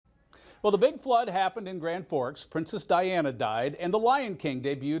Well, the big flood happened in Grand Forks, Princess Diana died, and The Lion King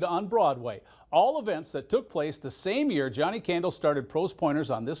debuted on Broadway. All events that took place the same year Johnny Candle started Pros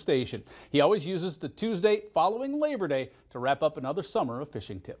Pointers on this station. He always uses the Tuesday following Labor Day to wrap up another summer of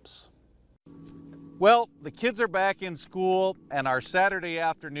fishing tips. Well, the kids are back in school and our Saturday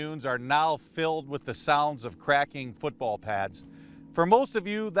afternoons are now filled with the sounds of cracking football pads. For most of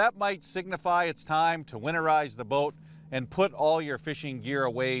you, that might signify it's time to winterize the boat and put all your fishing gear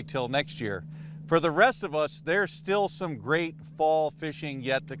away till next year. For the rest of us, there's still some great fall fishing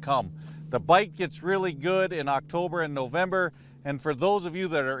yet to come. The bite gets really good in October and November, and for those of you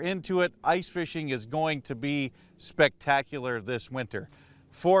that are into it, ice fishing is going to be spectacular this winter.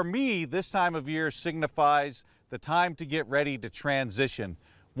 For me, this time of year signifies the time to get ready to transition.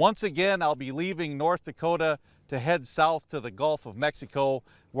 Once again, I'll be leaving North Dakota to head south to the Gulf of Mexico,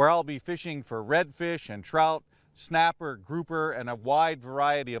 where I'll be fishing for redfish and trout, snapper, grouper, and a wide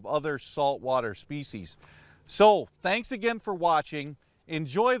variety of other saltwater species. So thanks again for watching.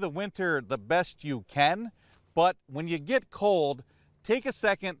 Enjoy the winter the best you can, but when you get cold, take a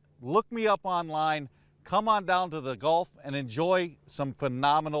second, look me up online, come on down to the Gulf and enjoy some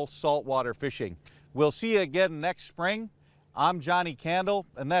phenomenal saltwater fishing. We'll see you again next spring. I'm Johnny Candle,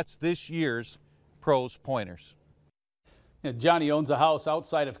 and that's this year's Pros Pointers. Johnny owns a house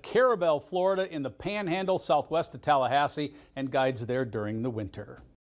outside of Carabel, Florida in the Panhandle, southwest of Tallahassee, and guides there during the winter.